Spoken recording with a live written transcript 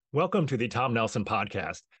Welcome to the Tom Nelson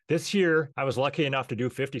Podcast. This year, I was lucky enough to do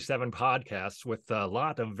 57 podcasts with a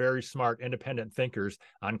lot of very smart independent thinkers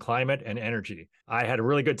on climate and energy. I had a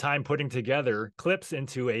really good time putting together clips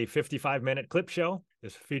into a 55-minute clip show.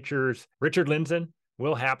 This features Richard Lindzen,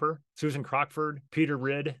 Will Happer, Susan Crockford, Peter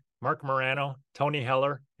Ridd, Mark Morano, Tony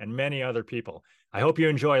Heller, and many other people. I hope you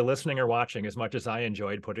enjoy listening or watching as much as I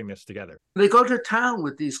enjoyed putting this together. They go to town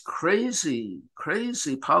with these crazy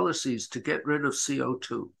policies to get rid of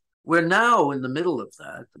CO2. We're now in the middle of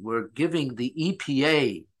that. We're giving the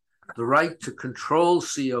EPA the right to control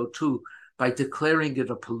CO2 by declaring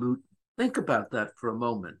it a pollutant. Think about that for a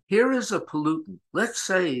moment. Here is a pollutant. Let's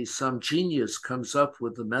say some genius comes up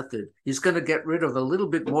with the method. He's going to get rid of a little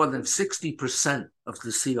bit more than 60% of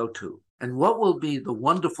the CO2. And what will be the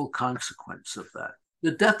wonderful consequence of that?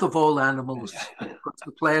 The death of all animals, because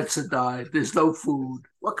the plants have died. There's no food.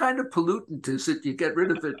 What kind of pollutant is it? You get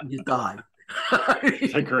rid of it and you die.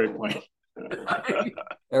 That's a great point.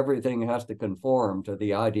 Everything has to conform to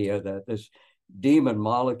the idea that this demon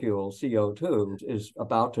molecule CO2 is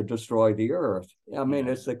about to destroy the earth. I mean,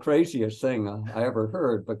 it's the craziest thing I ever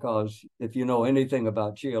heard, because if you know anything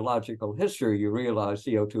about geological history, you realize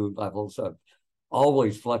CO2 levels have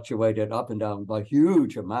always fluctuated up and down by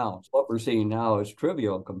huge amounts. What we're seeing now is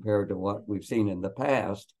trivial compared to what we've seen in the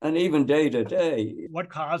past, and even day to day. What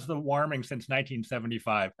caused the warming since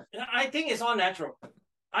 1975? I think it's all natural.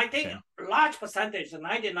 I think large percentage,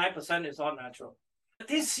 99% is all natural.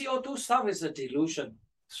 This CO2 stuff is a delusion.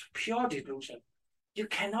 It's pure delusion. You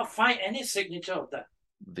cannot find any signature of that.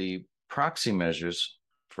 The proxy measures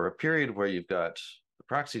for a period where you've got the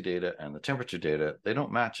proxy data and the temperature data, they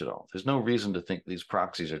don't match at all. There's no reason to think these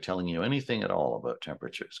proxies are telling you anything at all about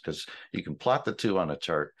temperatures, because you can plot the two on a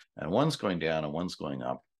chart and one's going down and one's going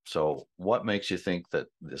up. So what makes you think that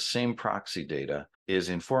the same proxy data is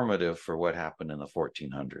informative for what happened in the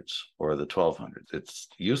 1400s or the 1200s? It's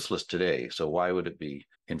useless today. So why would it be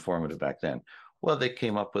informative back then? Well, they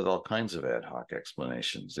came up with all kinds of ad hoc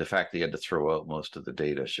explanations. The fact they had to throw out most of the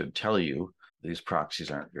data should tell you these proxies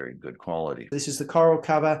aren't very good quality. This is the coral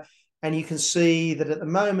cover, and you can see that at the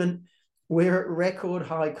moment we're at record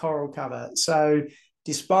high coral cover. So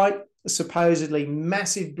despite supposedly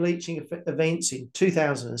massive bleaching events in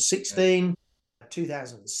 2016,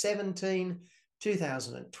 2017,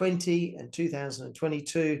 2020, and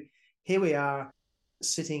 2022, here we are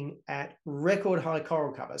sitting at record high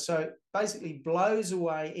coral cover. So it basically blows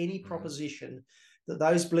away any proposition that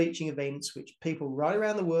those bleaching events, which people right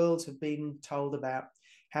around the world have been told about,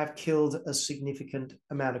 have killed a significant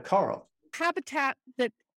amount of coral. Habitat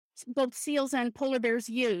that both seals and polar bears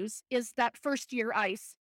use is that first year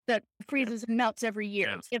ice that freezes and melts every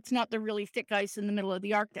year. Yes. It's not the really thick ice in the middle of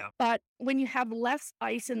the Arctic. But when you have less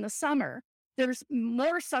ice in the summer, there's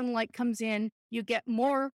more sunlight comes in, you get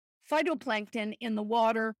more phytoplankton in the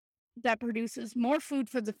water that produces more food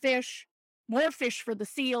for the fish, more fish for the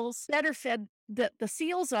seals. Better fed that the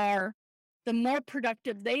seals are, the more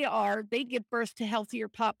productive they are. They give birth to healthier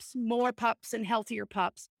pups, more pups and healthier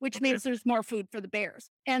pups, which means there's more food for the bears.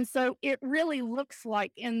 And so it really looks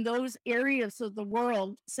like in those areas of the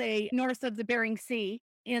world, say north of the Bering Sea,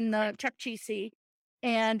 in the Chukchi Sea,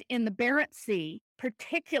 and in the Barents Sea,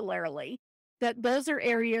 particularly, that those are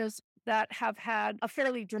areas that have had a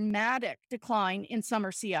fairly dramatic decline in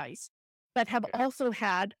summer sea ice, but have also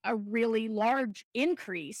had a really large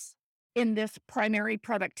increase in this primary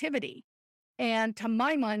productivity. And to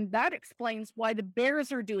my mind, that explains why the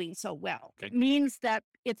bears are doing so well. It means that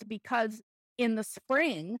it's because in the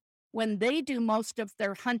spring, when they do most of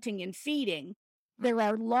their hunting and feeding, there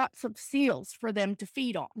are lots of seals for them to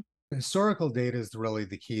feed on. Historical data is really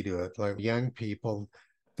the key to it. Like young people,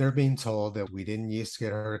 they're being told that we didn't used to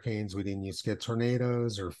get hurricanes, we didn't used to get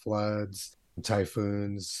tornadoes or floods,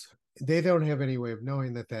 typhoons. They don't have any way of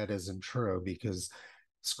knowing that that isn't true, because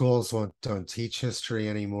schools don't teach history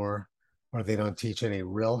anymore, or they don't teach any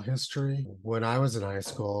real history. When I was in high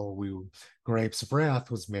school, Grapes of Wrath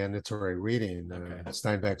was mandatory reading,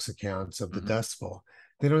 Steinbeck's accounts of the Dust Bowl.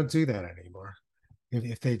 They don't do that anymore.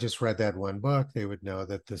 If they just read that one book, they would know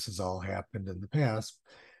that this has all happened in the past.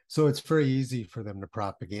 So it's very easy for them to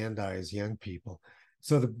propagandize young people.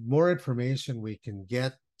 So the more information we can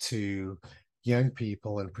get to young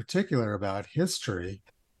people, in particular about history,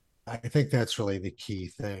 I think that's really the key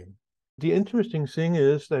thing. The interesting thing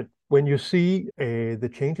is that when you see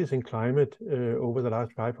the changes in climate over the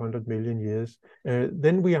last 500 million years,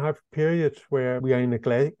 then we have periods where we are in a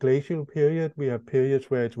glacial period. We have periods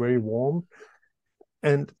where it's very warm.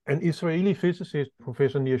 And an Israeli physicist,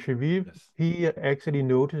 Professor Nir Shaviv, he actually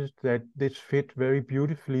noticed that this fit very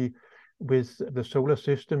beautifully with the solar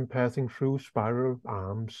system passing through spiral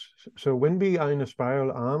arms. So when we are in a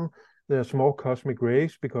spiral arm, there's more cosmic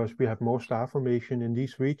rays because we have more star formation in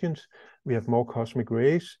these regions. We have more cosmic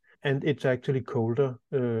rays, and it's actually colder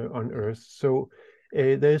on Earth. So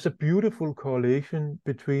there's a beautiful correlation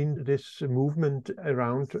between this movement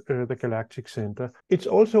around the galactic center. It's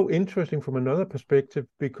also interesting from another perspective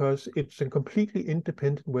because it's a completely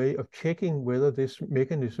independent way of checking whether this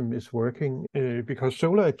mechanism is working, because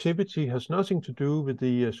solar activity has nothing to do with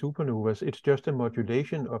the supernovas. It's just a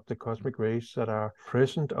modulation of the cosmic rays that are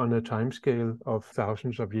present on a timescale of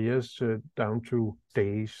thousands of years down to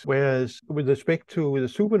days. Whereas with respect to the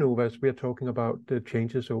supernovas, we are talking about the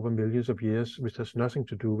changes over millions of years, which has nothing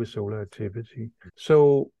to do with solar activity.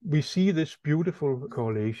 So we see this beautiful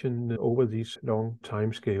correlation over these long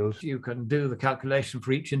time scales. You can do the calculation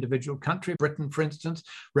for each individual country. Britain, for instance,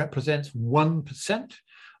 represents 1%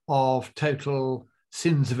 of total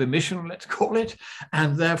sins of emission, let's call it,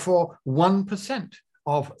 and therefore 1%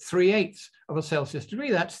 of 3/8 of a Celsius degree.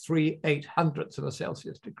 That's 3/800ths of a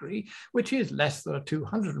Celsius degree, which is less than a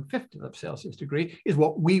 250th of Celsius degree, is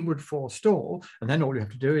what we would forestall. And then all you have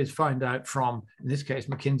to do is find out from, in this case,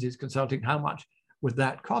 McKinsey's consulting, how much would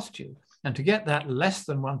that cost you? And to get that less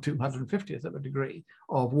than 1/250th of a degree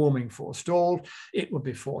of warming forestalled, it would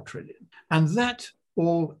be 4 trillion. And that's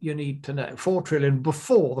all you need to know. 4 trillion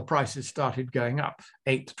before the prices started going up,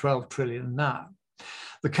 8 to 12 trillion now.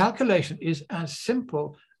 The calculation is as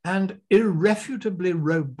simple and irrefutably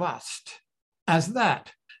robust as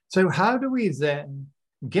that. So how do we then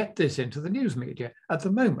get this into the news media? At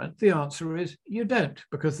the moment, the answer is you don't,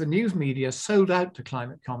 because the news media sold out to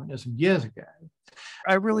climate communism years ago.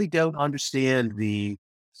 I really don't understand the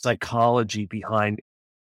psychology behind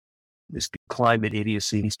this climate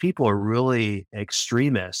idiocy. These people are really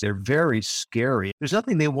extremists. They're very scary. There's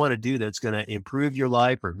nothing they want to do that's going to improve your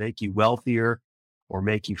life or make you wealthier or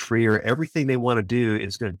make you freer. Everything they want to do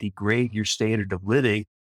is going to degrade your standard of living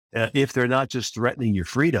if they're not just threatening your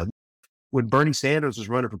freedom. When Bernie Sanders was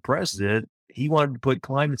running for president, he wanted to put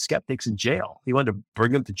climate skeptics in jail. He wanted to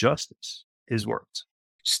bring them to justice, his words.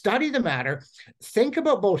 Study the matter, think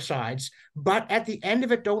about both sides, but at the end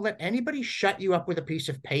of it, don't let anybody shut you up with a piece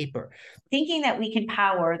of paper. Thinking that we can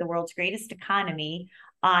power the world's greatest economy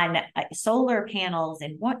on solar panels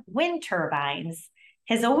and wind turbines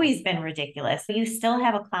has always been ridiculous. You still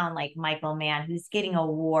have a clown like Michael Mann who's getting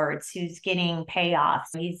awards, who's getting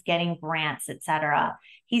payoffs, he's getting grants, etc.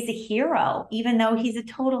 He's a hero, even though he's a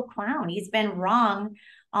total clown. He's been wrong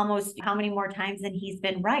almost how many more times than he's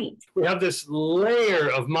been right. We have this layer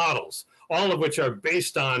of models, all of which are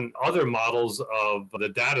based on other models of the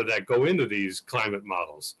data that go into these climate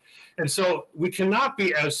models. And so we cannot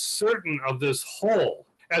be as certain of this whole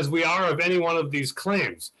as we are of any one of these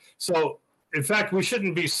claims. So in fact, we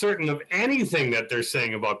shouldn't be certain of anything that they're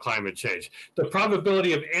saying about climate change. The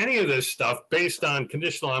probability of any of this stuff based on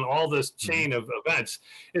conditional on all this chain of events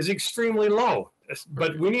is extremely low.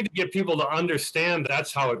 But we need to get people to understand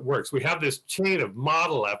that's how it works. We have this chain of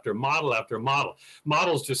model after model after model.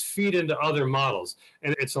 Models just feed into other models,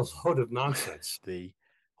 and it's a load of nonsense. The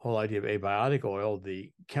whole idea of abiotic oil,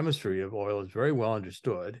 the chemistry of oil is very well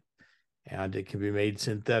understood. And it can be made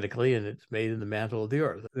synthetically, and it's made in the mantle of the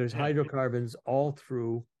Earth. There's hydrocarbons all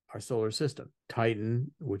through our solar system.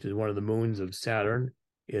 Titan, which is one of the moons of Saturn,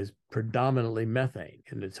 is predominantly methane,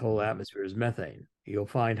 and its whole atmosphere is methane. You'll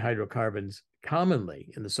find hydrocarbons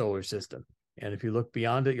commonly in the solar system. And if you look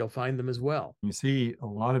beyond it, you'll find them as well. You see a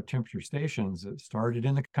lot of temperature stations that started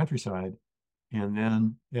in the countryside. And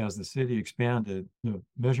then as the city expanded, the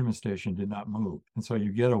measurement station did not move. And so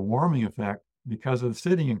you get a warming effect because of the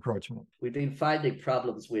city encroachment. We've been finding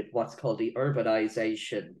problems with what's called the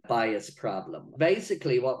urbanization bias problem.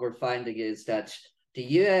 Basically, what we're finding is that the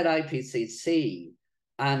UN IPCC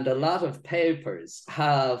and a lot of papers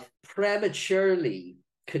have prematurely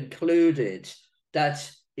concluded that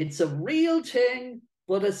it's a real thing,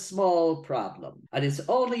 but a small problem. And it's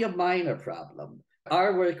only a minor problem.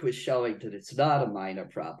 Our work was showing that it's not a minor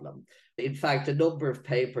problem. In fact, a number of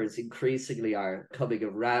papers increasingly are coming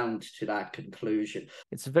around to that conclusion.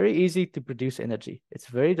 It's very easy to produce energy. It's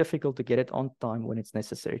very difficult to get it on time when it's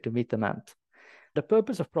necessary to meet demand. The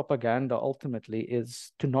purpose of propaganda ultimately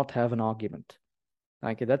is to not have an argument.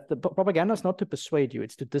 Okay, that the propaganda is not to persuade you,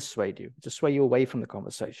 it's to dissuade you, to sway you away from the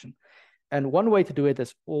conversation. And one way to do it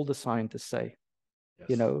is all the scientists say,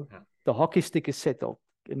 the hockey stick is settled,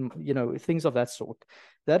 things of that sort.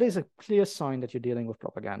 That is a clear sign that you're dealing with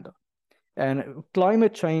propaganda. And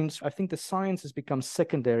climate change, I think the science has become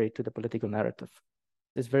secondary to the political narrative.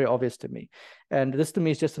 It's very obvious to me. And this to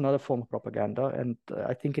me is just another form of propaganda, and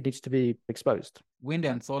I think it needs to be exposed. Wind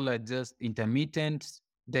and solar are just intermittent,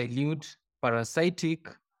 dilute, parasitic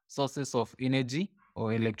sources of energy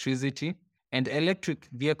or electricity. And electric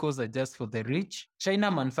vehicles are just for the rich.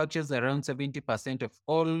 China manufactures around 70% of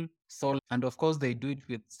all solar, and of course they do it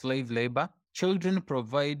with slave labor. Children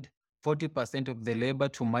provide 40% of the labor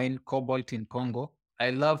to mine cobalt in Congo. I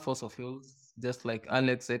love fossil fuels, just like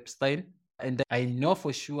Alex Epstein. And I know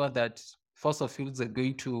for sure that fossil fuels are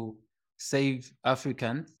going to save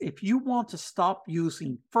Africans. If you want to stop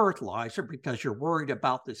using fertilizer because you're worried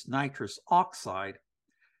about this nitrous oxide,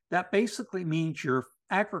 that basically means your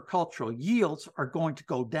agricultural yields are going to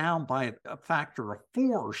go down by a factor of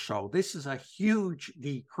 4 or so. This is a huge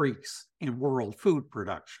decrease in world food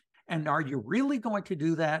production. And are you really going to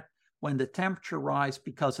do that when the temperature rise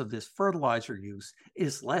because of this fertilizer use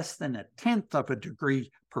is less than 1/10 of a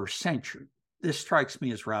degree per century? This strikes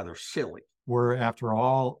me as rather silly. We're, after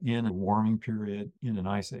all, in a warming period in an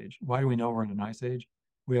ice age. Why do we know we're in an ice age?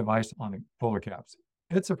 We have ice on the polar caps.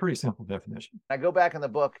 It's a pretty simple definition. I go back in the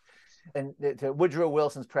book and to Woodrow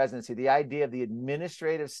Wilson's presidency, the idea of the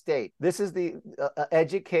administrative state. This is the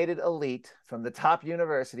educated elite from the top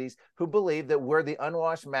universities who believe that we're the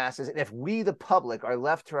unwashed masses. And if we, the public, are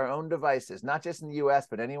left to our own devices, not just in the US,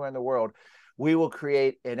 but anywhere in the world, we will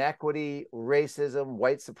create inequity, racism,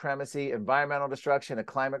 white supremacy, environmental destruction, a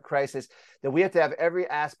climate crisis, that we have to have every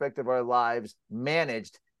aspect of our lives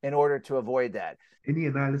managed in order to avoid that. Any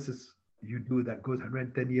analysis you do that goes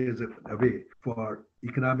 110 years away for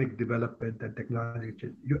economic development and technology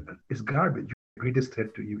is garbage. The greatest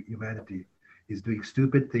threat to humanity is doing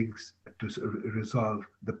stupid things to resolve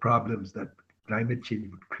the problems that climate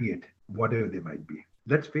change would create, whatever they might be.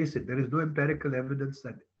 Let's face it, there is no empirical evidence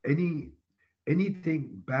that anything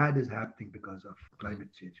bad is happening because of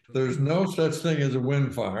climate change. There's no such thing as a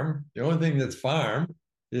wind farm. The only thing that's farmed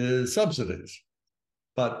is subsidies.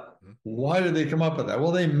 But why did they come up with that?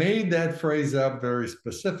 Well, they made that phrase up very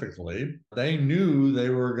specifically. They knew they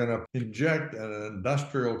were going to inject an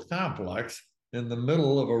industrial complex in the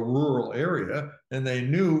middle of a rural area, and they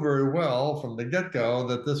knew very well from the get-go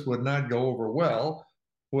that this would not go over well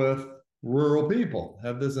with rural people,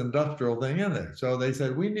 have this industrial thing in there. So they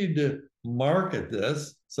said, we need to market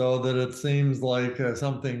this so that it seems like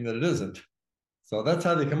something that it isn't. So that's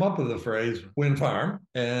how they come up with the phrase wind farm.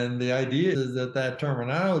 And the idea is that that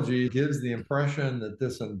terminology gives the impression that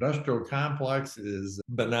this industrial complex is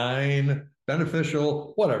benign,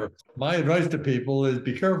 beneficial, whatever. My advice to people is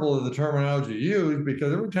be careful of the terminology you use,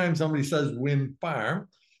 because every time somebody says wind farm,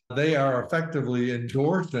 they are effectively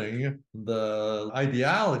endorsing the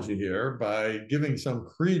ideology here by giving some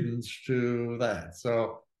credence to that.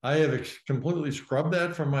 So I have completely scrubbed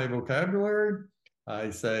that from my vocabulary.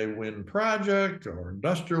 I say wind project or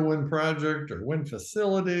industrial wind project or wind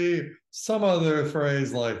facility, some other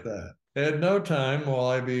phrase like that. At no time will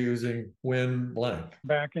I be using wind blank.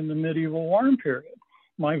 Back in the medieval warm period,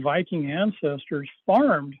 my Viking ancestors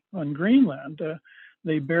farmed on Greenland.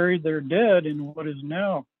 They buried their dead in what is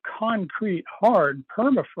now concrete, hard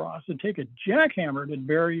permafrost. It'd take a jackhammer to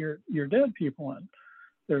bury your dead people in.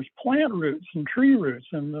 There's plant roots and tree roots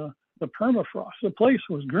in the permafrost. The place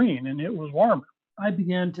was green and it was warmer. I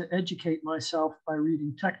began to educate myself by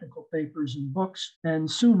reading technical papers and books,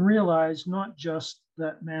 and soon realized not just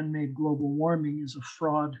that man-made global warming is a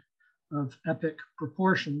fraud of epic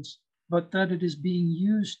proportions, but that it is being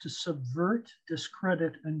used to subvert,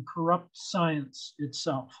 discredit, and corrupt science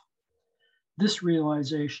itself. This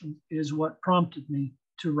realization is what prompted me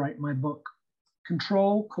to write my book.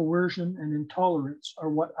 Control, coercion, and intolerance are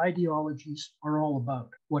what ideologies are all about.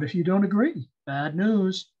 What if you don't agree? Bad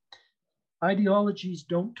news. Ideologies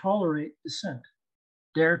don't tolerate dissent.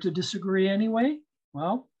 Dare to disagree anyway?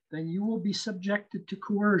 Well, then you will be subjected to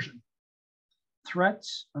coercion,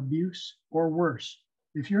 threats, abuse, or worse.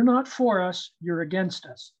 If you're not for us, you're against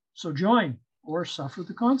us. So join or suffer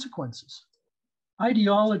the consequences.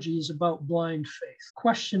 Ideology is about blind faith.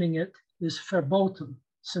 Questioning it is verboten.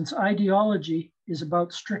 Since ideology is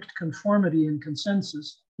about strict conformity and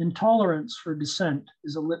consensus, intolerance for dissent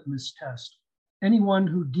is a litmus test. Anyone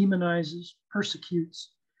who demonizes,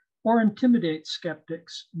 persecutes, or intimidates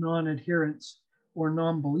skeptics, non-adherents, or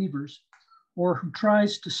non-believers, or who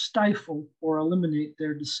tries to stifle or eliminate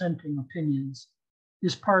their dissenting opinions,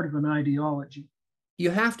 is part of an ideology. You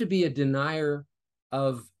have to be a denier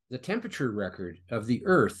of the temperature record of the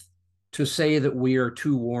Earth to say that we are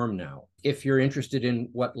too warm now, if you're interested in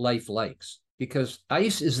what life likes. Because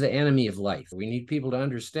ice is the enemy of life. We need people to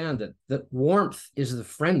understand that warmth is the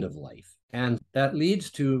friend of life. And that leads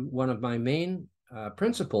to one of my main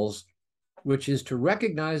principles which is to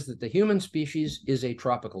recognize that the human species is a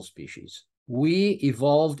tropical species. We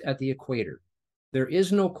evolved at the equator. There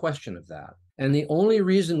is no question of that. And the only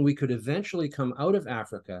reason we could eventually come out of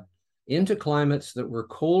Africa into climates that were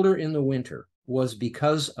colder in the winter was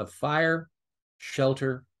because of fire,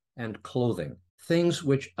 shelter, and clothing, things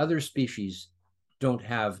which other species don't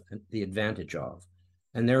have the advantage of.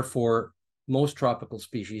 And therefore, most tropical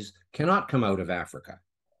species cannot come out of Africa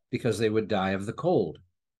because they would die of the cold.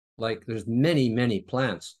 Like there's many, many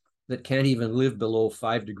plants that can't even live below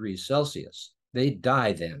 5 degrees Celsius. They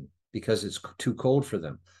die then because it's too cold for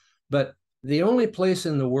them. But the only place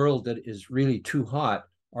in the world that is really too hot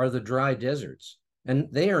are the dry deserts. And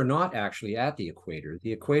they are not actually at the equator.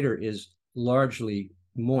 The equator is largely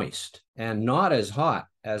moist and not as hot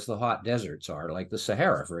as the hot deserts are. Like the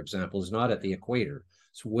Sahara, for example, is not at the equator.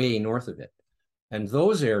 It's way north of it. And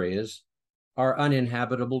those areas are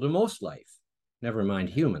uninhabitable to most life, never mind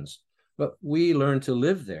humans. But we learned to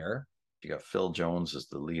live there. You got Phil Jones as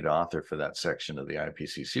the lead author for that section of the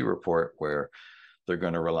IPCC report, where they're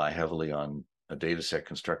going to rely heavily on a data set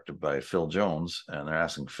constructed by Phil Jones, and they're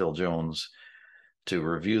asking Phil Jones to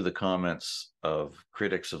review the comments of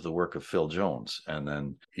critics of the work of Phil Jones. And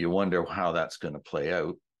then you wonder how that's going to play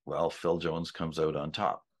out. Well, Phil Jones comes out on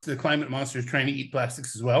top. The climate monster is trying to eat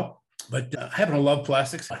plastics as well. But I happen to love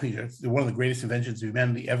plastics. I think they're one of the greatest inventions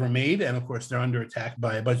humanity ever made. And of course, they're under attack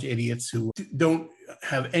by a bunch of idiots who don't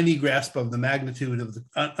have any grasp of the magnitude of the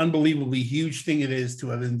unbelievably huge thing it is to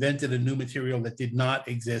have invented a new material that did not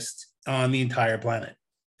exist on the entire planet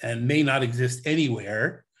and may not exist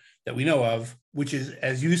anywhere that we know of, which is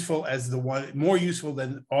as useful as the one, more useful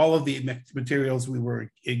than all of the materials we were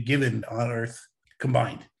given on Earth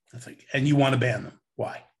combined. That's like, and you want to ban them.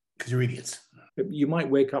 Why? Because you're idiots. You might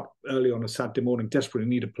wake up early on a Saturday morning desperately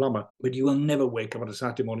need a plumber, but you will never wake up on a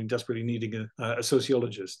Saturday morning desperately needing a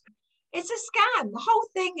sociologist. It's a scam. The whole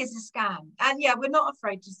thing is a scam. And yeah, we're not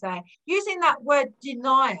afraid to say, using that word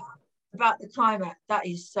denier about the climate, that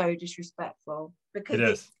is so disrespectful because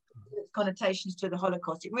it's connotations to the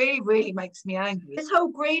Holocaust. It really, really makes me angry. This whole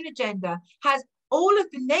green agenda has all of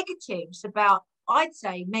the negatives about, I'd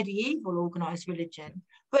say, medieval organized religion,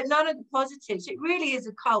 but none of the positives. It really is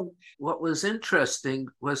a cult. What was interesting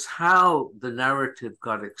was how the narrative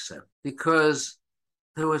got accepted, because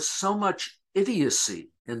there was so much idiocy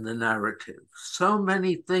in the narrative, so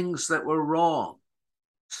many things that were wrong,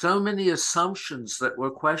 so many assumptions that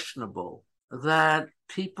were questionable, that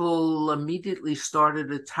people immediately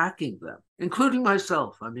started attacking them, including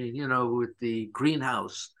myself. I mean, you know, with the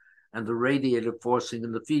greenhouse and the radiative forcing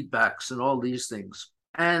and the feedbacks and all these things.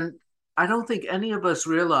 And I don't think any of us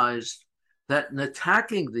realized that in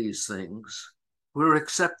attacking these things, we're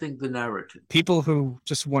accepting the narrative. People who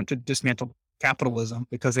just want to dismantle capitalism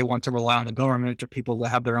because they want to rely on the government, or people that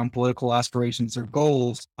have their own political aspirations or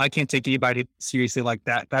goals. I can't take anybody seriously like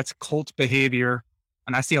that. That's cult behavior.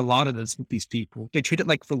 And I see a lot of this with these people. They treat it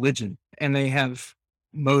like religion, and they have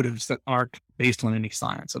motives that aren't based on any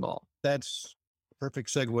science at all. That's a perfect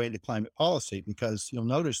segue into climate policy, because you'll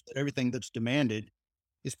notice that everything that's demanded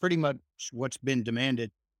is pretty much what's been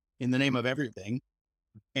demanded in the name of everything,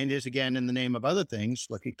 and is again in the name of other things,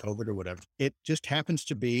 like COVID or whatever. It just happens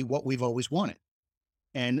to be what we've always wanted.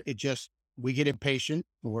 And we get impatient,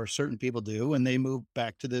 or certain people do, and they move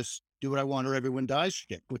back to this do what I want or everyone dies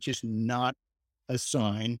shit, which is not a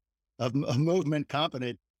sign of a movement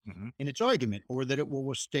competent in its argument, or that it will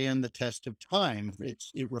withstand the test of time.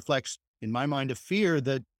 It reflects, in my mind, a fear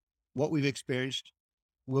that what we've experienced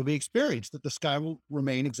will be experienced, that the sky will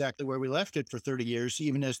remain exactly where we left it for 30 years,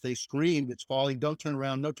 even as they screamed, it's falling, don't turn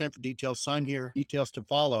around, no time for details, sign here, details to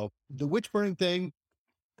follow. The witch burning thing,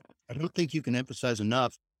 I don't think you can emphasize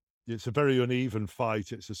enough. It's a very uneven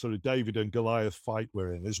fight. It's a sort of David and Goliath fight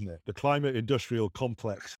we're in, isn't it? The climate industrial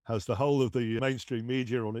complex has the whole of the mainstream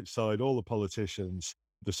media on its side, all the politicians,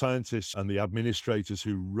 the scientists and the administrators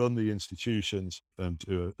who run the institutions and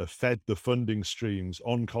who are fed the funding streams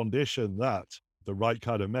on condition that the right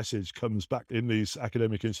kind of message comes back in these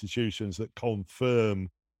academic institutions that confirm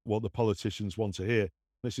what the politicians want to hear.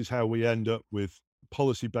 This is how we end up with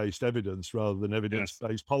policy-based evidence rather than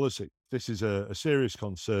evidence-based policy. This is a serious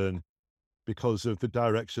concern because of the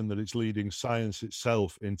direction that it's leading science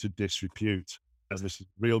itself into disrepute. And this is a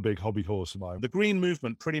real big hobby horse of mine. The green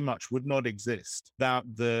movement pretty much would not exist without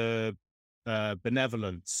the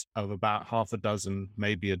benevolence of about half a dozen,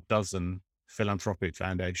 maybe a dozen philanthropic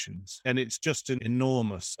foundations. And it's just an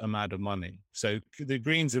enormous amount of money. So the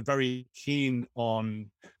Greens are very keen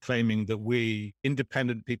on claiming that we,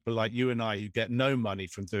 independent people like you and I, who get no money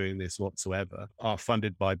from doing this whatsoever, are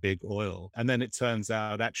funded by big oil. And then it turns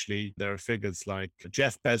out actually there are figures like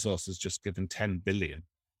Jeff Bezos has just given 10 billion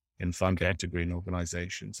in funding to green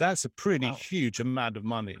organizations. That's a pretty huge amount of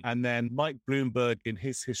money. And then Mike Bloomberg in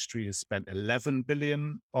his history has spent 11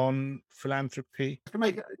 billion on philanthropy. To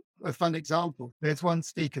make a fun example, there's one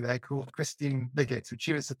speaker there called Christine Liggett, which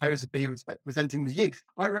she was supposed to be representing the youth.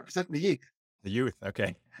 I represent the youth. The youth,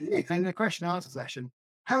 okay. And in the question and answer session,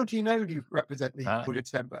 how do you know you represent the youth in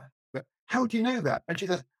December? But how do you know that? And she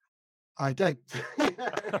says, I don't.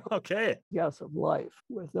 Okay. Gas of life.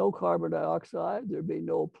 With no carbon dioxide, there'd be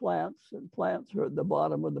no plants, and plants are at the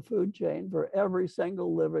bottom of the food chain for every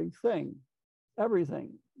single living thing.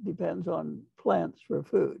 Everything depends on plants for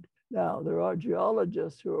food. Now, there are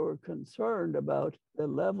geologists who are concerned about the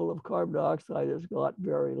level of carbon dioxide has got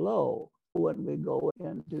very low. When we go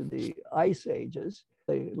into the ice ages,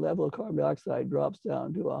 the level of carbon dioxide drops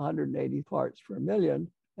down to 180 parts per million.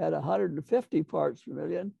 At 150 parts per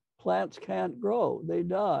million, plants can't grow, they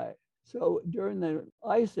die. So during the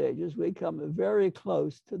ice ages, we come very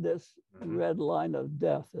close to this red line of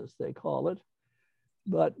death, as they call it.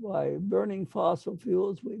 But by burning fossil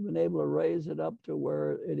fuels, we've been able to raise it up to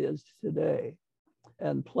where it is today.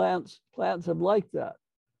 And plants have liked that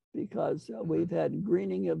because we've had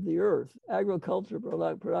greening of the earth. Agriculture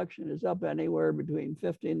production is up anywhere between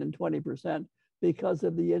 15 and 20% because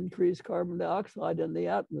of the increased carbon dioxide in the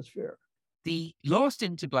atmosphere. The last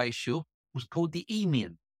interglacial was called the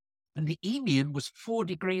Eemian, and the Eemian was 4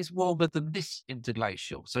 degrees warmer than this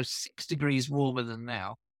interglacial, so 6 degrees warmer than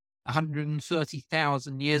now,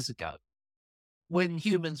 130,000 years ago, when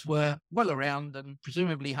humans were well around and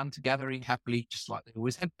presumably hunter-gathering happily, just like they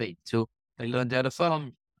always had been, till they learned how to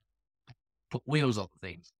farm, put wheels on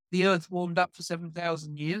things. The Earth warmed up for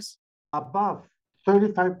 7,000 years. Above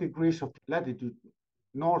 35 degrees of latitude,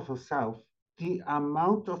 north or south, the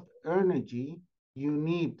amount of energy you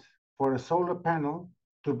need for a solar panel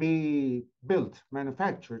to be built,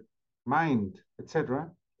 manufactured, mined,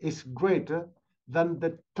 etc., is greater than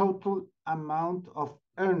the total amount of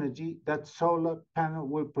energy that solar panel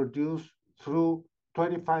will produce through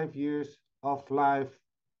 25 years of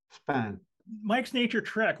lifespan. Mike's Nature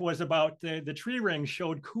Trek was about the tree rings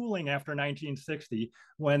showed cooling after 1960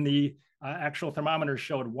 when the actual thermometers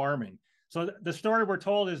showed warming. So the story we're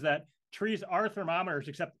told is that trees are thermometers,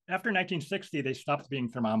 except after 1960, they stopped being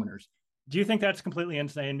thermometers. Do you think that's completely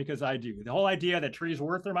insane? Because I do. The whole idea that trees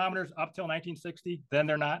were thermometers up till 1960, then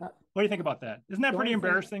they're not. What do you think about that? Isn't that pretty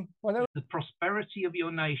embarrassing? The prosperity of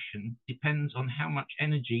your nation depends on how much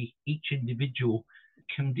energy each individual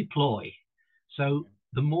can deploy. So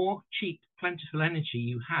the more cheap, plentiful energy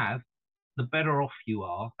you have, the better off you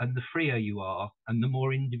are, and the freer you are, and the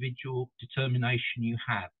more individual determination you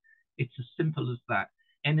have. It's as simple as that.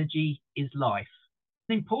 Energy is life.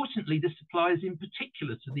 Importantly, this applies in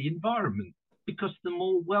particular to the environment, because the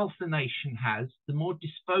more wealth a nation has, the more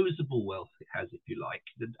disposable wealth it has, if you like,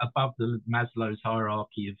 above the Maslow's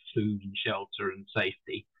hierarchy of food and shelter and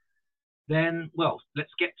safety. Then, well,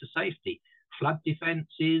 let's get to safety. Flood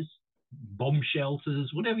defenses, bomb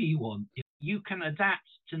shelters, whatever you want. You can adapt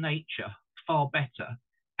to nature far better,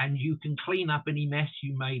 and you can clean up any mess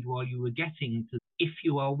you made while you were getting to, if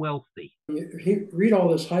you are wealthy. You read all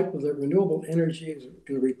this hype that renewable energy is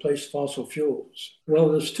going to replace fossil fuels. Well,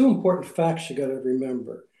 there's two important facts you got to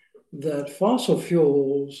remember. That fossil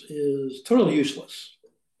fuels is totally useless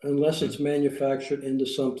unless it's manufactured into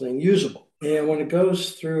something usable. And when it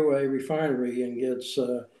goes through a refinery and gets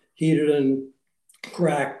heated and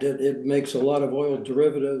cracked, it makes a lot of oil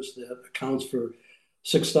derivatives that accounts for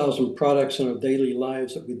 6,000 products in our daily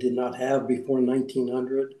lives that we did not have before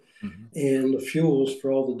 1900. And the fuels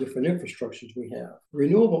for all the different infrastructures we have.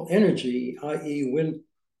 Renewable energy, i.e. wind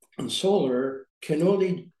and solar, can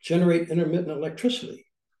only generate intermittent electricity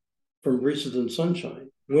from breezes and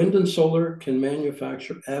sunshine. Wind and solar can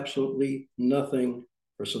manufacture absolutely nothing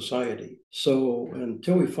for society. So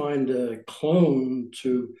until we find a clone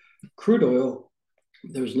to crude oil,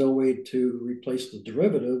 there's no way to replace the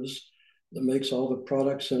derivatives that makes all the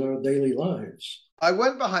products in our daily lives. I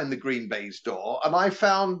went behind the Green Bay's door and I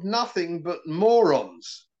found nothing but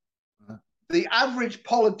morons. The average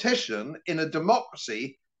politician in a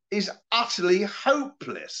democracy is utterly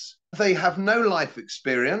hopeless. They have no life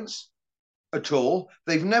experience at all.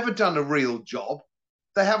 They've never done a real job.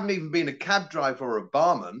 They haven't even been a cab driver or a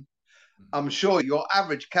barman. I'm sure your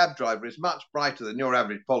average cab driver is much brighter than your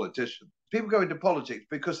average politician. People go into politics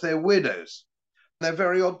because they're widows. They're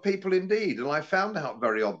very odd people indeed, and I found out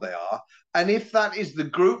very odd they are. And if that is the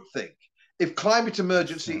groupthink, if climate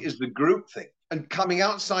emergency is the groupthink and coming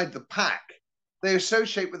outside the pack, they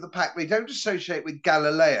associate with the pack. They don't associate with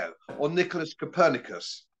Galileo or Nicholas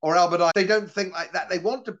Copernicus or Albert Einstein. They don't think like that. They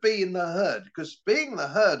want to be in the herd, because being the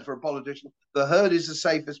herd for a politician, the herd is the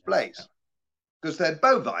safest place because they're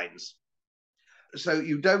bovines. So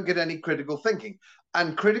you don't get any critical thinking.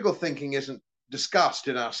 And critical thinking isn't discussed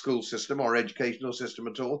in our school system or educational system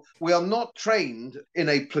at all. We are not trained in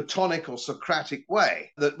a Platonic or Socratic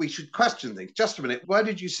way that we should question things. Just a minute, why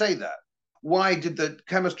did you say that? Why did the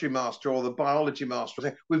chemistry master or the biology master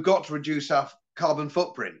say, we've got to reduce our carbon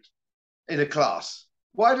footprint in a class?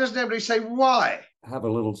 Why doesn't everybody say why? Have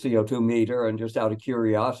a little CO2 meter, and just out of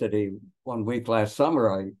curiosity, 1 week last summer,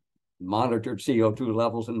 I monitored CO2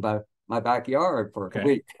 levels in my backyard for a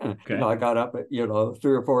week. I got up at 3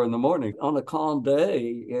 or 4 in the morning. On a calm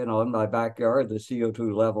day, in my backyard, the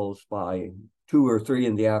CO2 levels by 2 or 3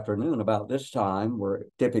 in the afternoon, about this time, were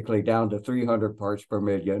typically down to 300 parts per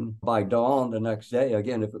million. By dawn the next day,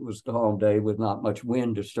 again, if it was a calm day with not much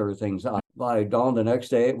wind to stir things up, by dawn the next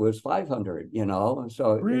day, it was 500, and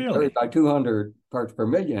so really? It varied by 200 parts per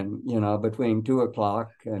million, between 2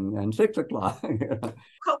 o'clock and 6 o'clock.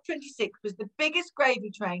 COP26 was the biggest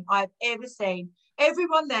gravy train I've ever seen.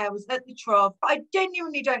 Everyone there was at the trough. I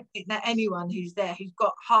genuinely don't think that anyone who's there who's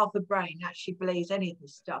got half a brain actually believes any of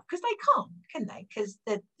this stuff, because they can't, can they? Because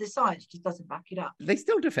the science just doesn't back it up. They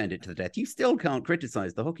still defend it to the death. You still can't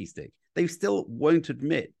criticize the hockey stick. They still won't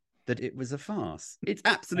admit that it was a farce. It's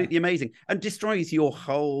absolutely amazing and destroys your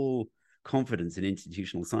whole confidence in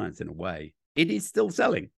institutional science in a way. It is still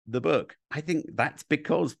selling the book. I think that's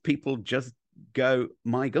because people just go,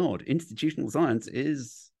 my God, institutional science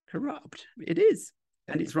is corrupt. It is.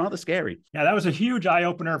 And it's rather scary. Yeah, that was a huge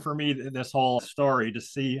eye-opener for me, this whole story, to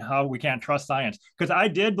see how we can't trust science. Because I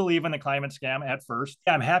did believe in the climate scam at first.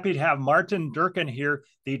 I'm happy to have Martin Durkin here,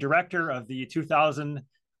 the director of the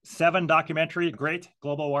 2007 documentary, Great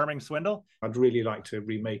Global Warming Swindle. I'd really like to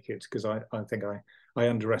remake it, because I think I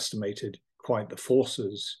underestimated quite the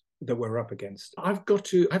forces that we're up against. I have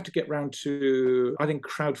to get round to, I think,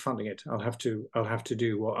 crowdfunding it. I'll have to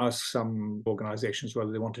do, or ask some organizations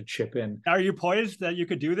whether they want to chip in. Are you poised that you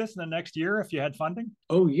could do this in the next year if you had funding?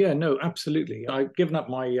 Oh yeah, no, absolutely. I've given up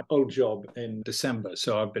my old job in December,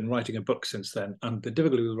 so I've been writing a book since then. And the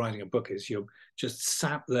difficulty with writing a book is you're just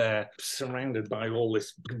sat there surrounded by all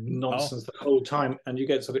this nonsense the whole time, and you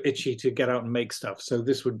get sort of itchy to get out and make stuff. So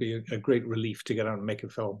this would be a great relief to get out and make a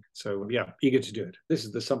film. So yeah, eager to do it. This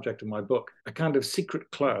is the subject of my book, a kind of secret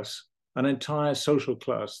class, an entire social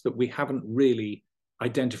class that we haven't really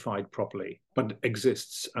identified properly, but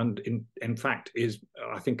exists, and in fact is,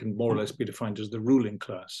 I think, can more or less be defined as the ruling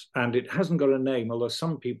class. And it hasn't got a name, although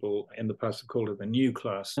some people in the past have called it the new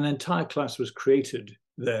class. An entire class was created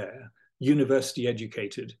there, university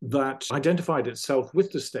educated, that identified itself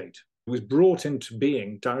with the state. It was brought into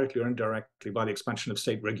being directly or indirectly by the expansion of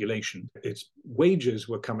state regulation. Its wages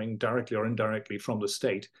were coming directly or indirectly from the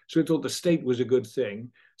state. So it thought the state was a good thing,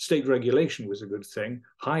 state regulation was a good thing,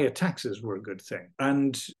 higher taxes were a good thing.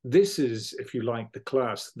 And this is, if you like, the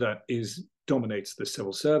class that dominates the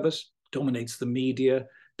civil service, dominates the media,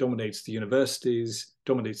 dominates the universities,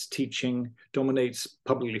 dominates teaching, dominates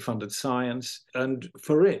publicly funded science. And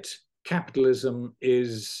for it, capitalism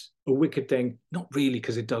is a wicked thing, not really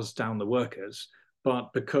because it does down the workers,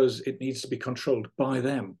 but because it needs to be controlled by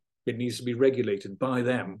them. It needs to be regulated by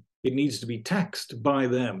them. It needs to be taxed by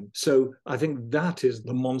them. So I think that is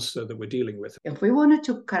the monster that we're dealing with. If we wanted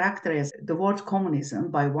to characterize the word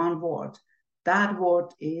communism by one word, that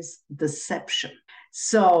word is deception.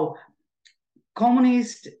 So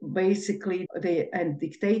communists, basically, and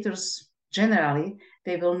dictators generally,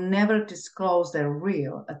 they will never disclose their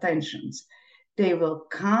real intentions. They will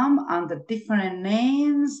come under different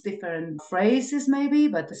names, different phrases maybe,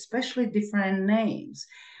 but especially different names.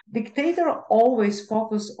 Dictators always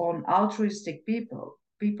focus on altruistic people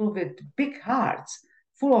with big hearts,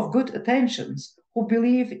 full of good intentions, who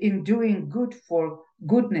believe in doing good for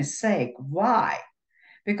goodness sake. Why?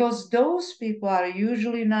 Because those people are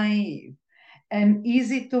usually naive and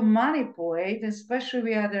easy to manipulate,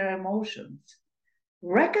 especially via their emotions.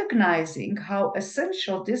 Recognizing how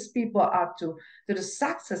essential these people are to the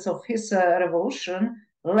success of his revolution,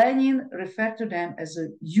 Lenin referred to them as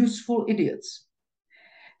useful idiots.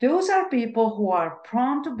 Those are people who are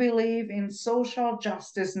prone to believe in social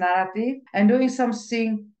justice narrative and doing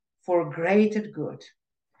something for greater good.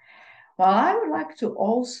 Well, I would like to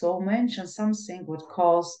also mention something what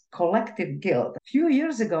calls collective guilt. A few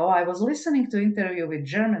years ago, I was listening to an interview with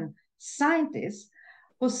German scientists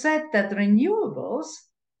who said that renewables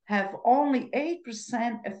have only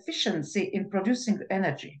 8% efficiency in producing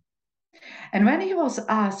energy. And when he was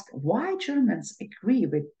asked why Germans agree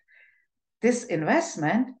with this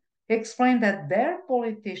investment, he explained that their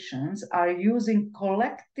politicians are using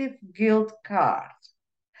collective guilt cards,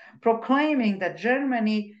 proclaiming that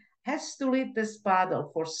Germany has to lead this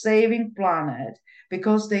battle for saving planet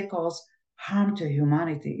because they caused harm to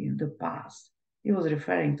humanity in the past. He was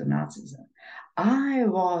referring to Nazism. I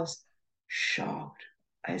was shocked.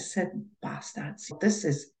 I said, bastards, this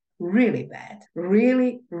is really bad,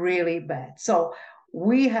 really, really bad. So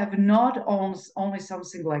we have not only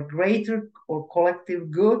something like greater or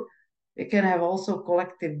collective good, we can have also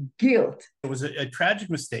collective guilt. It was a tragic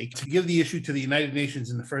mistake to give the issue to the United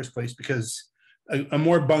Nations in the first place, because a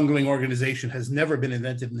more bungling organization has never been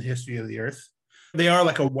invented in the history of the earth. They are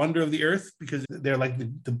like a wonder of the earth because they're like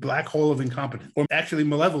the black hole of incompetence, or actually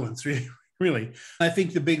malevolence, really. I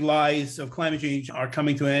think the big lies of climate change are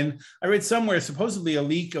coming to an end. I read somewhere supposedly a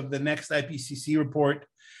leak of the next IPCC report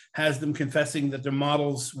has them confessing that their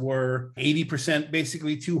models were 80%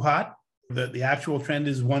 basically too hot. The actual trend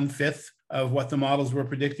is 1/5 of what the models were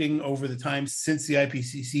predicting over the time since the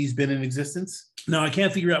IPCC has been in existence. Now, I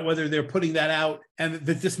can't figure out whether they're putting that out and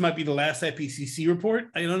that this might be the last IPCC report.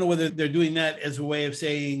 I don't know whether they're doing that as a way of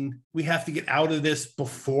saying we have to get out of this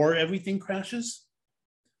before everything crashes.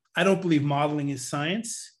 I don't believe modeling is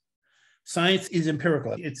science. Science is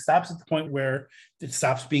empirical. It stops at the point where it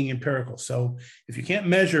stops being empirical. So if you can't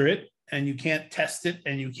measure it and you can't test it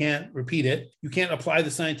and you can't repeat it, you can't apply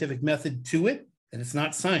the scientific method to it, and it's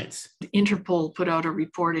not science. Interpol put out a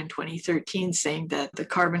report in 2013 saying that the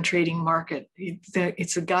carbon trading market,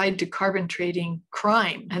 it's a guide to carbon trading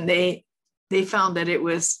crime. And they found that it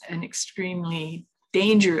was an extremely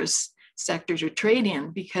dangerous sector to trade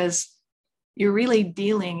in because you're really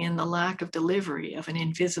dealing in the lack of delivery of an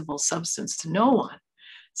invisible substance to no one.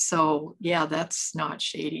 So yeah, that's not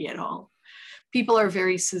shady at all. People are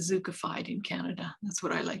very Suzukified in Canada. That's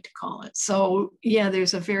what I like to call it. So yeah,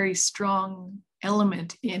 there's a very strong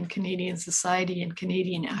element in Canadian society and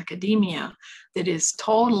Canadian academia that is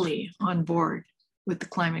totally on board with the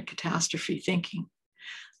climate catastrophe thinking.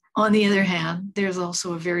 On the other hand, there's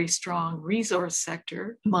also a very strong resource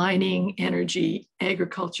sector, mining, energy,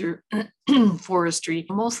 agriculture, forestry.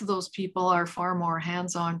 Most of those people are far more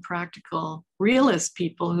hands-on, practical, realist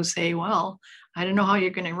people who say, well, I don't know how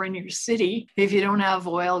you're going to run your city if you don't have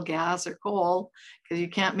oil, gas, or coal, because you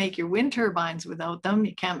can't make your wind turbines without them.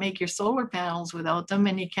 You can't make your solar panels without them,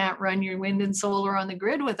 and you can't run your wind and solar on the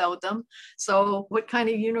grid without them. So what kind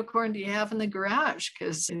of unicorn do you have in the garage?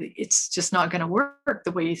 Because it's just not going to work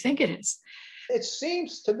the way you think it is. It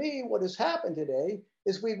seems to me what has happened today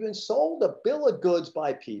is we've been sold a bill of goods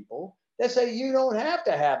by people that say you don't have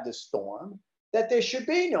to have the storm, that there should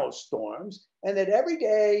be no storms, and that every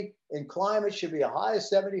day in climate should be a high of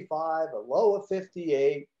 75, a low of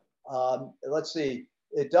 58. Let's see,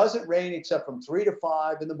 it doesn't rain except from 3 to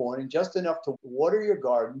 5 in the morning, just enough to water your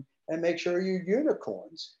garden and make sure your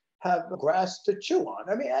unicorns have grass to chew on.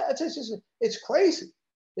 I mean, it's crazy.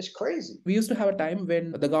 It's crazy. We used to have a time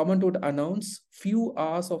when the government would announce few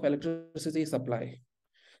hours of electricity supply.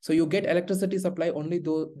 So you get electricity supply only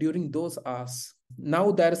during those hours.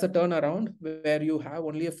 Now there is a turnaround where you have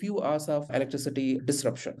only a few hours of electricity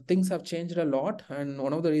disruption. Things have changed a lot. And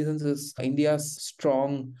one of the reasons is India's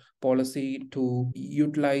strong policy to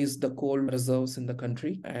utilize the coal reserves in the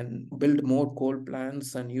country and build more coal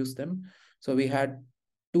plants and use them. So we had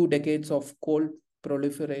 2 decades of coal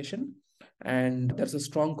proliferation. And there's a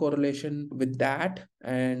strong correlation with that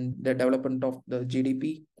and the development of the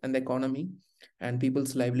GDP and the economy and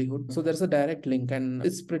people's livelihood. So there's a direct link, and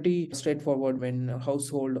it's pretty straightforward when a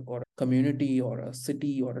household or a community or a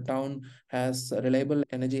city or a town has reliable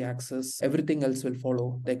energy access, everything else will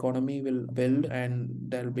follow. The economy will build and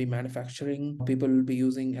there'll be manufacturing. People will be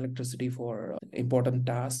using electricity for important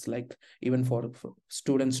tasks, like even for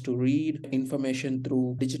students to read information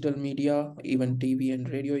through digital media, even TV and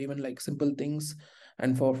radio, even like simple things.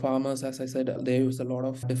 And for farmers, as I said, they use a lot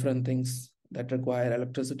of different things that require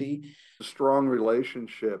electricity. A strong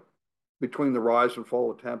relationship between the rise and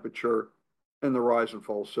fall of temperature and the rise and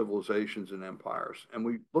fall of civilizations and empires. And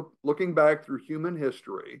we looking back through human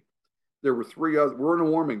history, there were we're in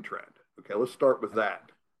a warming trend. Okay, let's start with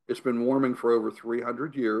that. It's been warming for over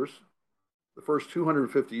 300 years. The first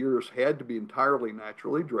 250 years had to be entirely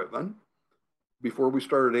naturally driven before we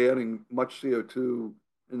started adding much CO2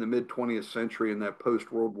 in the mid-20th century in that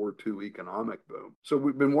post-World War II economic boom. So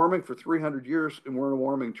we've been warming for 300 years and we're in a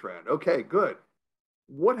warming trend. Okay, good.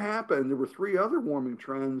 What happened? There were 3 other warming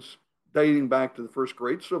trends dating back to the first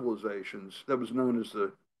great civilizations that was known as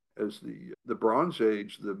the Bronze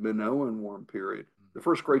Age, the Minoan warm period. The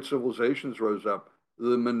first great civilizations rose up,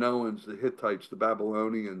 the Minoans, the Hittites, the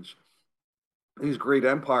Babylonians, these great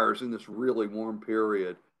empires in this really warm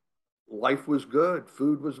period. Life was good,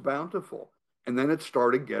 food was bountiful, and then it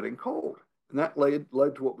started getting cold. And that led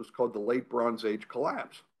to what was called the Late Bronze Age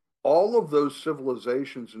collapse. All of those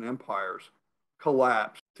civilizations and empires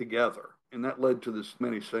collapsed together. And that led to this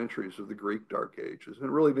many centuries of the Greek Dark Ages. And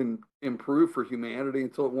it really didn't improve for humanity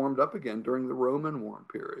until it warmed up again during the Roman warm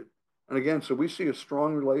period. And again, so we see a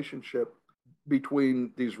strong relationship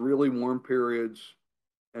between these really warm periods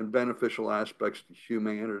and beneficial aspects to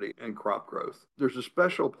humanity and crop growth. There's a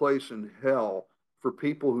special place in hell for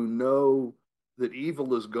people who know that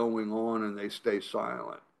evil is going on and they stay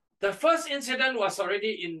silent. The first incident was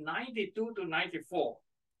already in 92 to 94.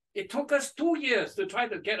 It took us 2 years to try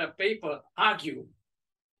to get a paper argued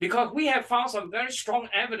because we have found some very strong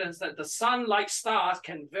evidence that the sun, like stars,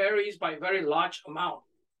 can vary by very large amount.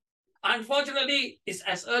 Unfortunately, it's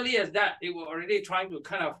as early as that, they were already trying to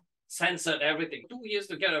kind of censor everything. 2 years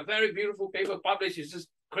to get a very beautiful paper published is just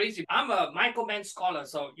crazy. I'm a Michael Mann scholar,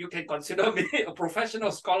 so you can consider me a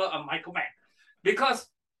professional scholar of Michael Mann. Because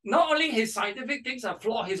not only his scientific things are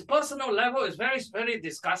flawed, his personal level is very, very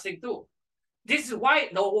disgusting too. This is why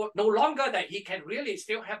no longer that he can really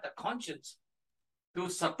still have the conscience to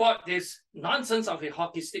support this nonsense of a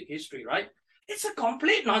hockey stick history, right? It's a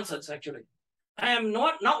complete nonsense, actually. I am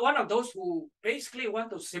not one of those who basically want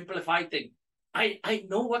to simplify things. I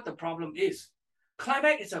know what the problem is.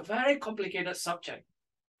 Climate is a very complicated subject.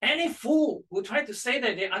 Any fool who try to say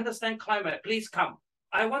that they understand climate, please come.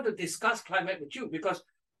 I want to discuss climate with you because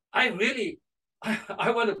I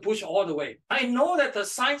want to push all the way. I know that the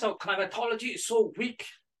science of climatology is so weak.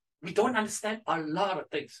 We don't understand a lot of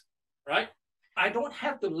things, right? I don't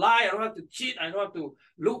have to lie. I don't have to cheat. I don't have to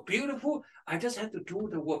look beautiful. I just have to do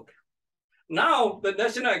the work. Now, the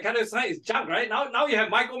National Academy of Science is junk, right? Now you have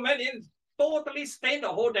Michael Mann in, totally stained the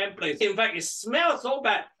whole damn place. In fact, it smells so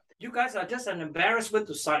bad. You guys are just an embarrassment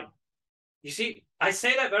to science. You see, I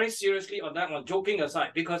say that very seriously on that one, joking aside,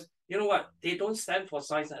 because you know what? They don't stand for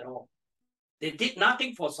science at all. They did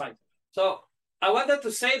nothing for science. So I wanted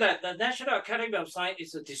to say that the National Academy of Science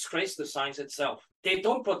is a disgrace to science itself. They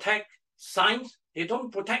don't protect science. They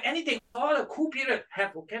don't protect anything. All the cool period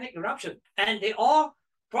have volcanic eruption, and they all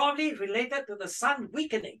probably related to the sun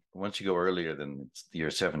weakening. Once you go earlier than the year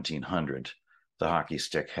 1700, the hockey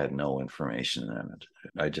stick had no information in it.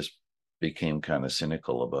 I just became kind of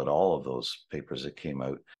cynical about all of those papers that came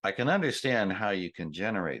out. I can understand how you can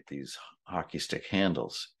generate these hockey stick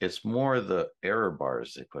handles. It's more the error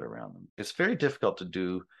bars they put around them. It's very difficult to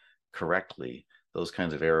do correctly, those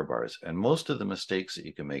kinds of error bars. And most of the mistakes that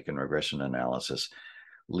you can make in regression analysis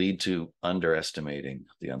lead to underestimating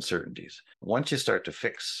the uncertainties. Once you start to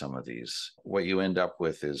fix some of these, what you end up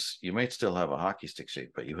with is you might still have a hockey stick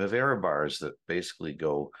shape, but you have error bars that basically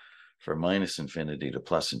go from minus infinity to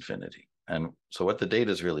plus infinity. And so what the data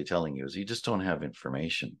is really telling you is you just don't have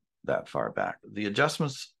information that far back. The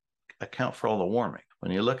adjustments account for all the warming.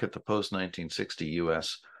 When you look at the post-1960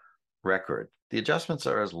 US record, the adjustments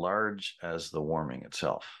are as large as the warming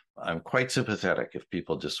itself. I'm quite sympathetic if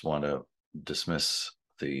people just want to dismiss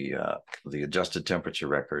the adjusted temperature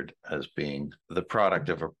record as being the product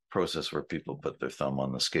of a process where people put their thumb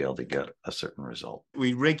on the scale to get a certain result.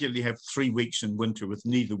 We regularly have 3 weeks in winter with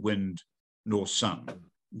neither wind nor sun,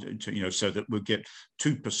 so that we'll get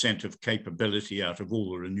 2% of capability out of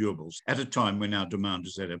all the renewables at a time when our demand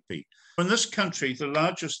is at a peak. In this country, the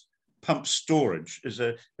largest pump storage is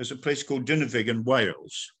a place called Dinnervig in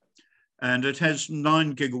Wales, and it has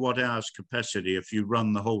 9 gigawatt hours capacity if you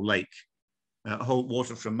run the whole lake. Whole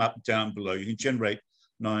water from up down below, you can generate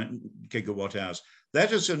 9 gigawatt hours.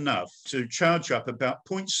 That is enough to charge up about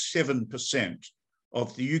 0.7%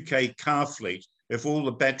 of the UK car fleet if all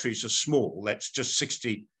the batteries are small. That's just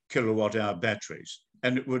 60 kilowatt hour batteries.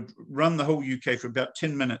 And it would run the whole UK for about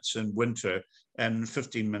 10 minutes in winter and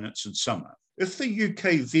 15 minutes in summer. If the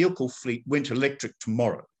UK vehicle fleet went electric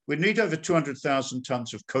tomorrow, we'd need over 200,000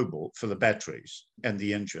 tons of cobalt for the batteries and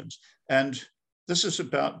the engines. And this is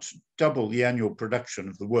about double the annual production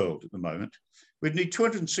of the world at the moment. We'd need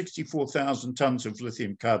 264,000 tons of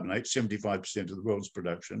lithium carbonate, 75% of the world's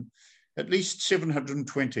production, at least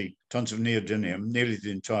 720 tons of neodymium, nearly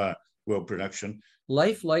the entire world production.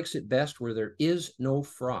 Life likes it best where there is no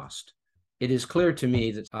frost. It is clear to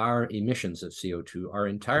me that our emissions of CO2 are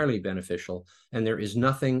entirely beneficial and there is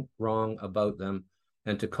nothing wrong about them.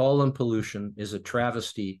 And to call them pollution is a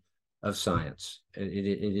travesty of science.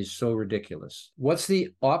 It is so ridiculous. What's the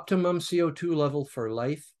optimum CO2 level for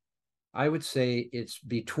life? I would say it's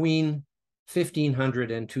between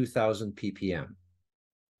 1,500 and 2,000 ppm.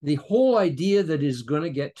 The whole idea that it's going to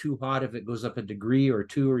get too hot if it goes up a degree or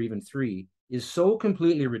 2 or even 3 is so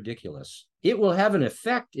completely ridiculous. It will have an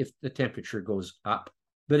effect if the temperature goes up,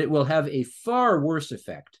 but it will have a far worse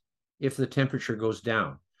effect if the temperature goes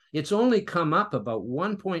down. It's only come up about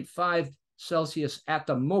 1.5 Celsius at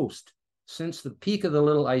the most since the peak of the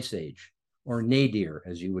Little Ice Age, or nadir,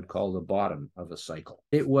 as you would call the bottom of a cycle.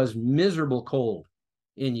 It was miserable cold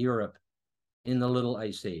in Europe in the Little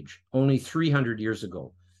Ice Age, only 300 years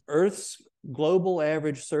ago. Earth's global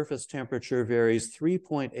average surface temperature varies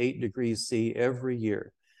 3.8 degrees C every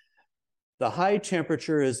year. The high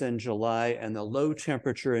temperature is in July and the low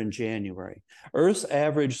temperature in January. Earth's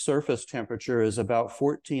average surface temperature is about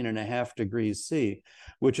 14.5 degrees C,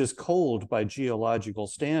 which is cold by geological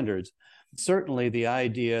standards. Certainly, the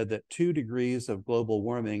idea that 2 degrees of global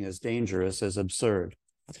warming is dangerous is absurd.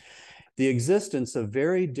 The existence of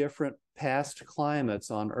very different past climates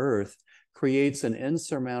on Earth creates an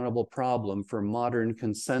insurmountable problem for modern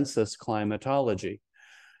consensus climatology.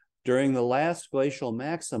 During the last glacial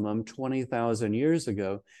maximum 20,000 years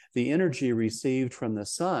ago, the energy received from the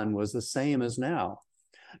sun was the same as now.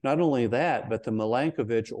 Not only that, but the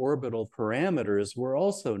Milankovitch orbital parameters were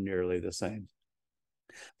also nearly the same.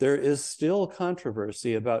 There is still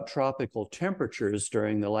controversy about tropical temperatures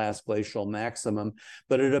during the last glacial maximum,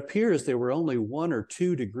 but it appears they were only 1 or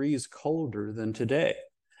 2 degrees colder than today.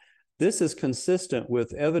 This is consistent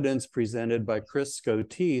with evidence presented by Chris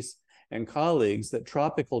Scotese and colleagues that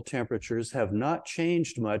tropical temperatures have not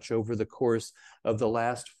changed much over the course of the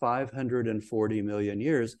last 540 million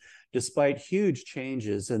years, despite huge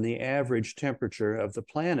changes in the average temperature of the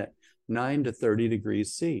planet, 9 to 30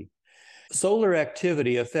 degrees C. Solar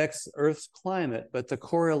activity affects Earth's climate, but the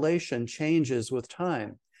correlation changes with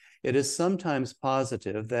time. It is sometimes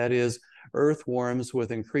positive, that is, Earth warms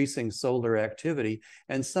with increasing solar activity,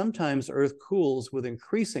 and sometimes Earth cools with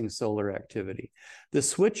increasing solar activity. The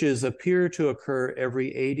switches appear to occur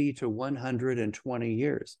every 80 to 120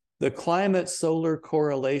 years. The climate-solar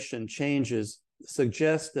correlation changes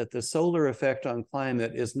suggest that the solar effect on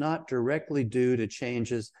climate is not directly due to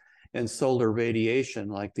changes in solar radiation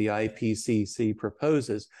like the IPCC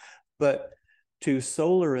proposes, but to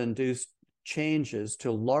solar-induced changes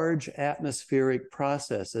to large atmospheric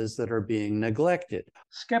processes that are being neglected.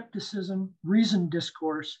 Skepticism, reasoned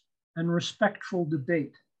discourse, and respectful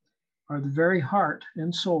debate are the very heart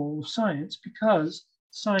and soul of science, because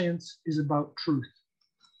science is about truth.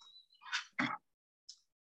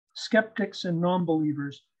 Skeptics and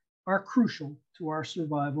non-believers are crucial to our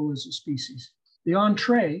survival as a species. The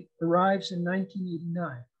entree arrives in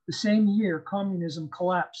 1989, the same year communism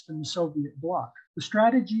collapsed in the Soviet bloc. The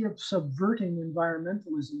strategy of subverting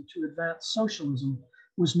environmentalism to advance socialism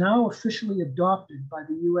was now officially adopted by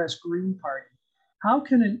the US Green Party. How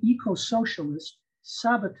can an eco-socialist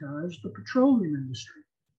sabotage the petroleum industry?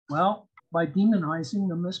 Well, by demonizing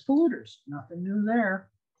them as polluters. Nothing new there.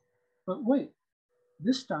 But wait,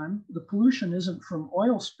 this time the pollution isn't from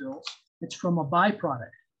oil spills, it's from a byproduct.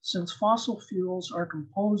 Since fossil fuels are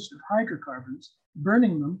composed of hydrocarbons,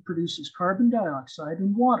 burning them produces carbon dioxide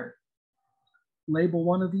and water. Label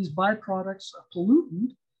one of these byproducts a pollutant,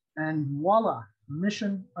 and voila,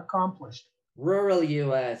 mission accomplished. Rural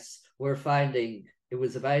US, we're finding it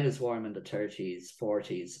was about as warm in the 30s,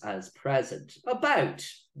 40s as present. About.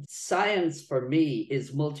 Science for me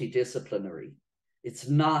is multidisciplinary. It's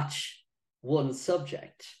not one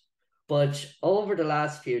subject. But over the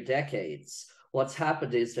last few decades, what's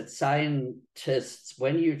happened is that scientists,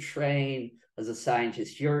 when you train as a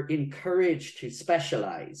scientist, you're encouraged to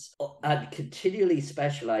specialize and continually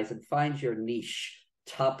specialize and find your niche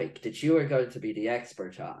topic that you are going to be the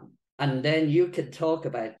expert on. And then you can talk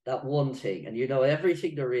about that one thing and you know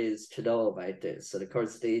everything there is to know about this. And of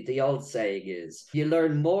course, the old saying is, you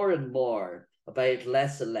learn more and more about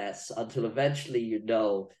less and less until eventually you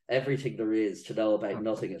know everything there is to know about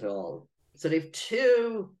nothing at all. So they've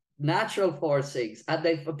 2 natural forcings and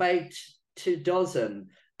they've about 24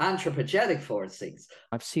 anthropogenic forcings.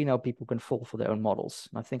 I've seen how people can fall for their own models.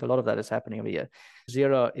 And I think a lot of that is happening over here.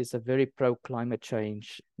 Zero is a very pro-climate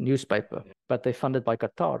change newspaper, but they're funded by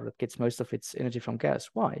Qatar that gets most of its energy from gas.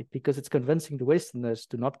 Why? Because it's convincing the Westerners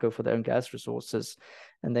to not go for their own gas resources.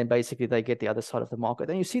 And then basically they get the other side of the market.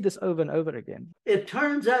 And you see this over and over again. It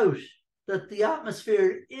turns out that the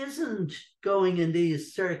atmosphere isn't going in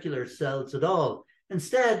these circular cells at all.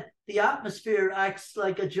 Instead, the atmosphere acts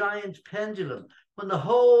like a giant pendulum. When the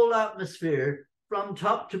whole atmosphere, from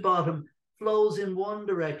top to bottom, flows in one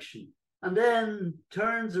direction and then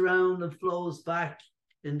turns around and flows back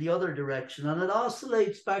in the other direction. And it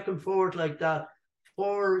oscillates back and forth like that.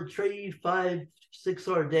 4, 3, 5, 6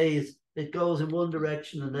 or days, it goes in one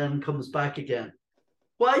direction and then comes back again.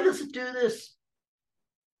 Why does it do this?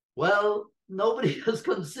 Well, nobody has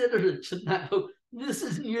considered it to now. This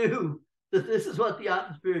is new, that this is what the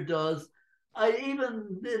atmosphere does.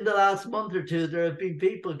 Even in the last month or two, there have been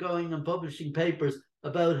people going and publishing papers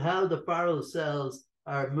about how the Farrell cells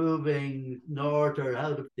are moving north, or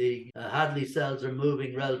how the Hadley cells are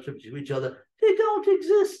moving relative to each other. They don't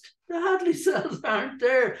exist. The Hadley cells aren't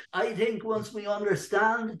there. I think once we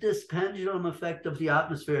understand this pendulum effect of the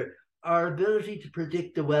atmosphere, our ability to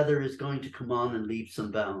predict the weather is going to come on in leaps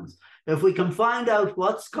and bounds. If we can find out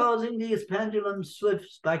what's causing these pendulum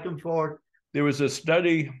swifts back and forth. There was a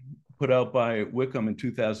study put out by Wickham in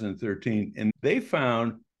 2013, and they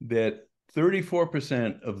found that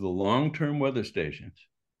 34% of the long-term weather stations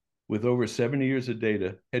with over 70 years of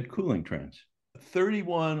data had cooling trends.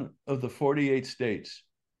 31 of the 48 states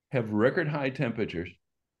have record high temperatures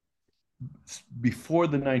before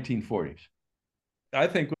the 1940s. I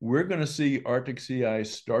think we're going to see Arctic sea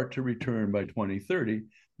ice start to return by 2030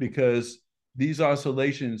 because these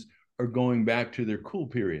oscillations are going back to their cool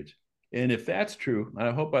periods. And if that's true, and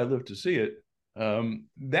I hope I live to see it,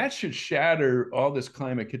 that should shatter all this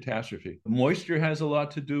climate catastrophe. Moisture has a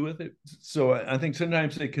lot to do with it. So I think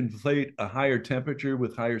sometimes they conflate a higher temperature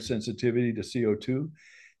with higher sensitivity to CO2,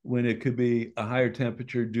 when it could be a higher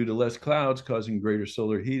temperature due to less clouds causing greater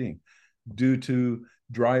solar heating. Due to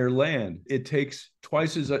drier land, it takes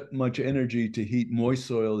twice as much energy to heat moist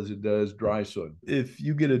soil as it does dry soil. If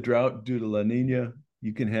you get a drought due to La Nina,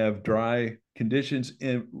 you can have dry conditions,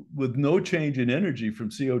 and with no change in energy from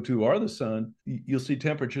CO2 or the sun, you'll see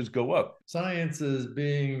temperatures go up. Science is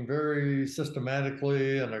being very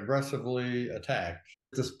systematically and aggressively attacked.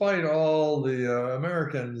 Despite all the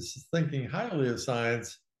Americans thinking highly of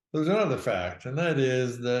science, there's another fact, and that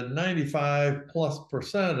is that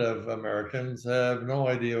 95+% of Americans have no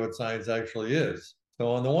idea what science actually is.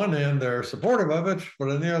 So on the one hand, they're supportive of it, but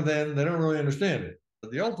on the other hand, they don't really understand it.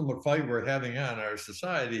 The ultimate fight we're having on our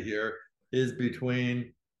society here is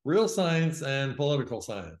between real science and political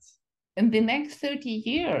science. In the next 30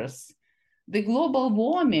 years, the global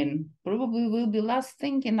warming probably will be last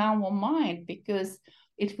thing in our mind, because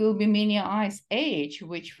it will be mini ice age,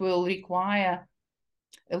 which will require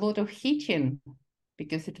a lot of heating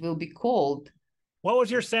because it will be cold. What was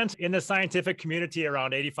your sense in the scientific community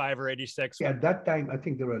around 85 or 86? At that time, I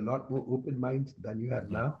think there were a lot more open minds than you have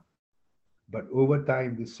now. But over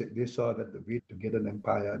time, they saw that the way to get an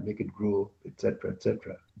empire, make it grow,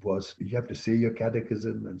 etc., was you have to say your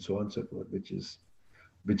catechism and so on and so forth,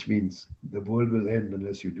 which means the world will end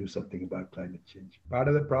unless you do something about climate change. Part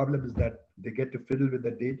of the problem is that they get to fiddle with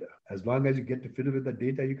the data. As long as you get to fiddle with the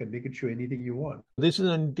data, you can make it show anything you want. This is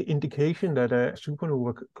an indication that a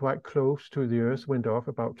supernova quite close to the Earth went off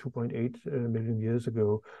about 2.8 million years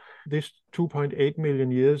ago. This 2.8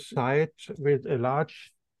 million years side with a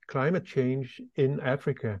large climate change in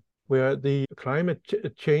Africa, where the climate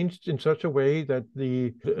changed in such a way that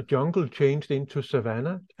the jungle changed into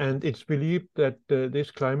savanna. And it's believed that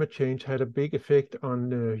this climate change had a big effect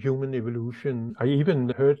on human evolution. I even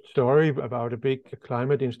heard a story about a big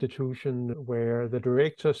climate institution where the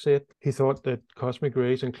director said he thought that cosmic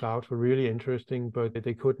rays and clouds were really interesting, but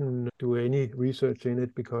they couldn't do any research in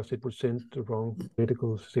it because it would send the wrong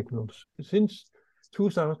political signals. Since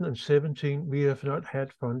 2017, we have not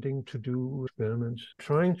had funding to do experiments.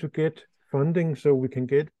 Trying to get funding so we can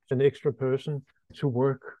get an extra person to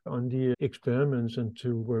work on the experiments and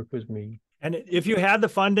to work with me. And if you had the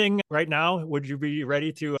funding right now, would you be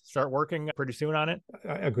ready to start working pretty soon on it?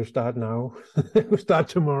 I could start now. I could start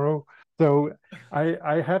tomorrow. So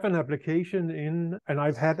I have an application in, and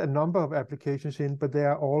I've had a number of applications in, but they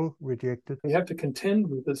are all rejected. You have to contend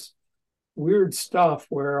with this weird stuff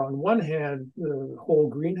where on one hand, the whole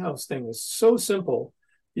greenhouse thing is so simple,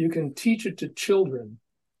 you can teach it to children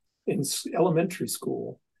in elementary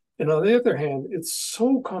school. And on the other hand, it's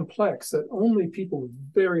so complex that only people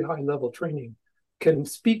with very high level training can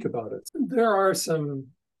speak about it. There are some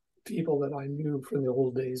people that I knew from the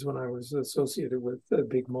old days when I was associated with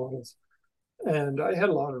big models. And I had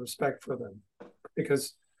a lot of respect for them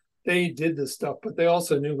because they did this stuff, but they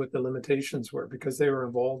also knew what the limitations were because they were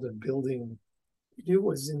involved in building. It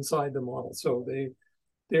was inside the model. So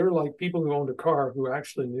they were like people who owned a car who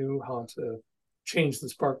actually knew how to change the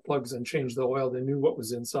spark plugs and change the oil. They knew what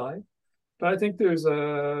was inside. But I think there's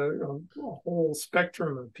a whole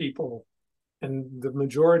spectrum of people, and the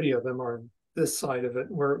majority of them are this side of it,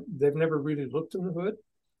 where they've never really looked in the hood.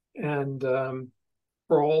 And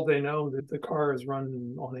For all they know, that the car is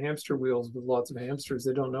run on hamster wheels with lots of hamsters.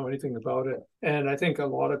 They don't know anything about it. And I think a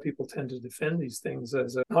lot of people tend to defend these things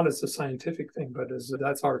as not as a scientific thing, but as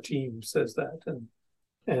that's our team says that.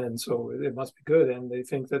 And so it must be good. And they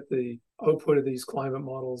think that the output of these climate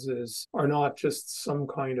models are not just some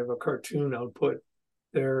kind of a cartoon output.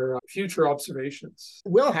 They're future observations.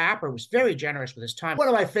 Will Happer was very generous with his time. One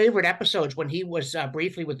of my favorite episodes when he was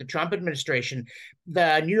briefly with the Trump administration,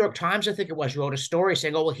 the New York Times, I think it was, wrote a story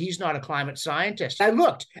saying, oh, well, he's not a climate scientist. I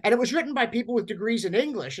looked, and it was written by people with degrees in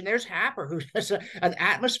English, and there's Happer, who's an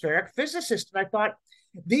atmospheric physicist. And I thought,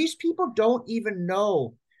 these people don't even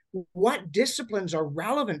know what disciplines are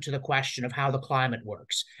relevant to the question of how the climate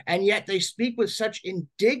works. And yet they speak with such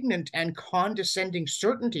indignant and condescending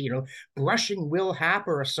certainty, brushing Will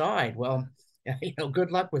Happer aside. Well,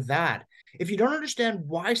 good luck with that. If you don't understand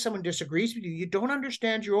why someone disagrees with you, you don't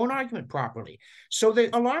understand your own argument properly. So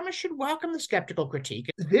the alarmists should welcome the skeptical critique.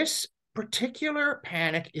 This particular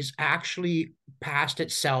panic is actually past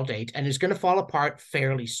its sell date and is going to fall apart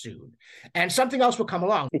fairly soon. And something else will come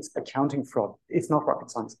along. It's accounting fraud. It's not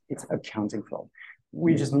rocket science. It's accounting fraud.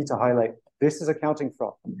 We just need to highlight this is accounting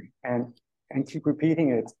fraud and keep repeating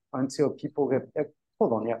it until people get,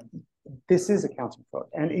 hold on, this is accounting fraud.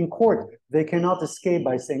 And in court, they cannot escape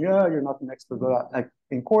by saying, oh, you're not an expert. Like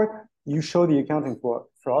in court, you show the accounting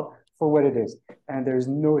fraud for what it is. And there's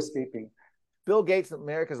no escaping. Bill Gates,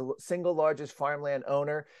 America's single largest farmland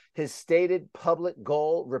owner, his stated public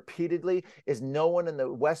goal repeatedly is no one in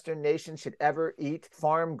the Western nation should ever eat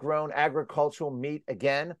farm-grown agricultural meat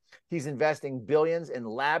again. He's investing billions in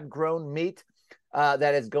lab-grown meat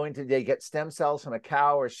that is they get stem cells from a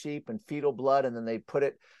cow or sheep and fetal blood, and then they put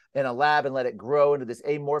it in a lab and let it grow into this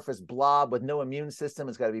amorphous blob with no immune system.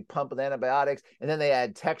 It's got to be pumped with antibiotics. And then they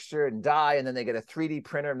add texture and dye, and then they get a 3D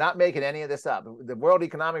printer. Not making any of this up. The World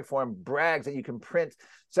Economic Forum brags that you can print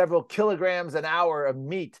several kilograms an hour of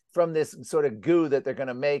meat from this sort of goo that they're going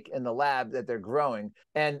to make in the lab that they're growing.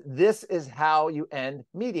 And this is how you end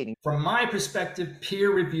meat eating. From my perspective,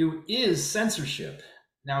 peer review is censorship.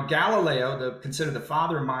 Now, Galileo, considered the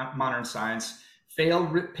father of modern science,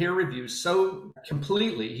 failed peer review so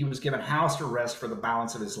completely he was given house arrest for the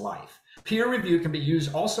balance of his life. Peer review can be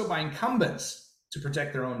used also by incumbents to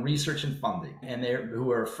protect their own research and funding, and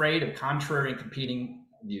who are afraid of contrary and competing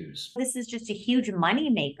views. This is just a huge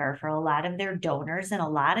moneymaker for a lot of their donors and a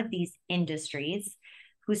lot of these industries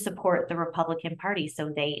who support the Republican Party.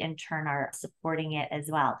 So they in turn are supporting it as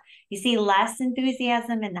well. You see less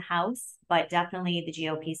enthusiasm in the House, but definitely the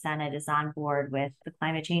GOP Senate is on board with the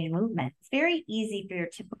climate change movement. It's very easy for your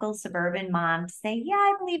typical suburban mom to say, yeah,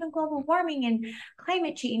 I believe in global warming and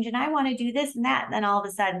climate change, and I want to do this and that. And then all of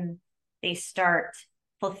a sudden they start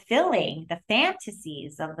fulfilling the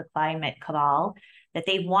fantasies of the climate cabal that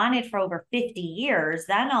they've wanted for over 50 years.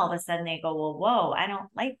 Then all of a sudden they go, well, whoa, I don't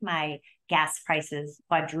like my gas prices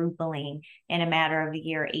quadrupling in a matter of a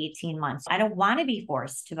year, 18 months. I don't want to be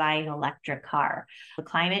forced to buy an electric car. The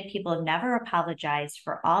climate people have never apologized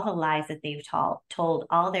for all the lies that they've told,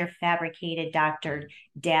 all their fabricated doctored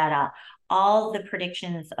data, all the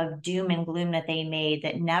predictions of doom and gloom that they made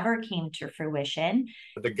that never came to fruition.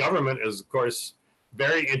 The government is, of course,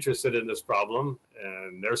 very interested in this problem,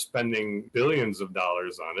 and they're spending billions of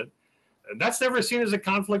dollars on it. And that's never seen as a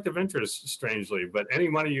conflict of interest, strangely, but any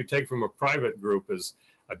money you take from a private group is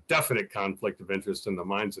a definite conflict of interest in the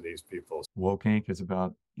minds of these people. Woke Inc. is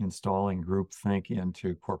about installing groupthink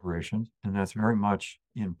into corporations, and that's very much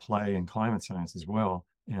in play in climate science as well,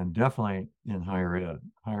 and definitely in higher ed.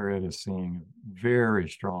 Higher ed is seeing very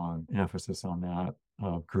strong emphasis on that.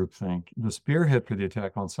 Groupthink. The spearhead for the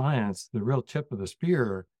attack on science, the real tip of the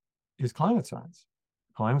spear is climate science.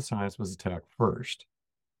 Climate science was attacked first,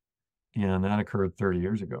 and that occurred 30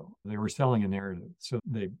 years ago. They were selling a narrative, so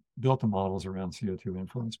they built the models around CO2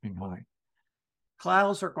 influence being high.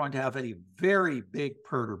 Clouds are going to have a very big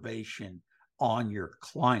perturbation on your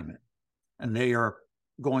climate, and they are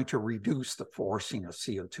going to reduce the forcing of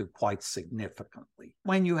CO2 quite significantly.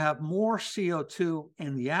 When you have more CO2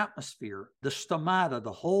 in the atmosphere, the stomata,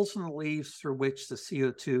 the holes in the leaves through which the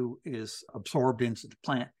CO2 is absorbed into the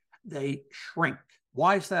plant, they shrink.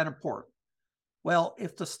 Why is that important? Well,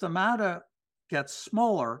 if the stomata gets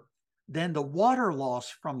smaller, then the water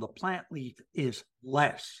loss from the plant leaf is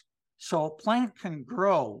less. So a plant can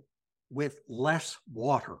grow with less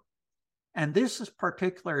water. And this is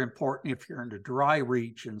particularly important if you're in the dry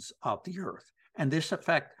regions of the earth. And this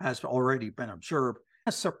effect has already been observed.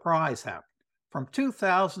 A surprise happened. From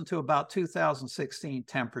 2000 to about 2016,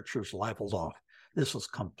 temperatures leveled off. This was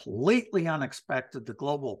completely unexpected. The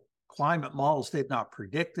global climate models did not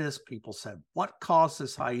predict this. People said, what caused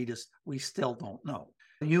this hiatus? We still don't know.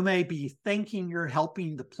 You may be thinking you're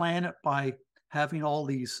helping the planet by having all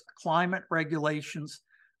these climate regulations,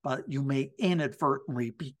 but you may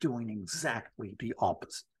inadvertently be doing exactly the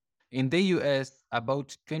opposite. In the US,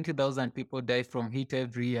 about 20,000 people die from heat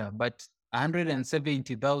every year, but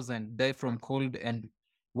 170,000 die from cold, and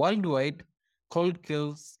worldwide, cold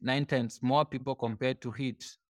kills 9 times more people compared to heat.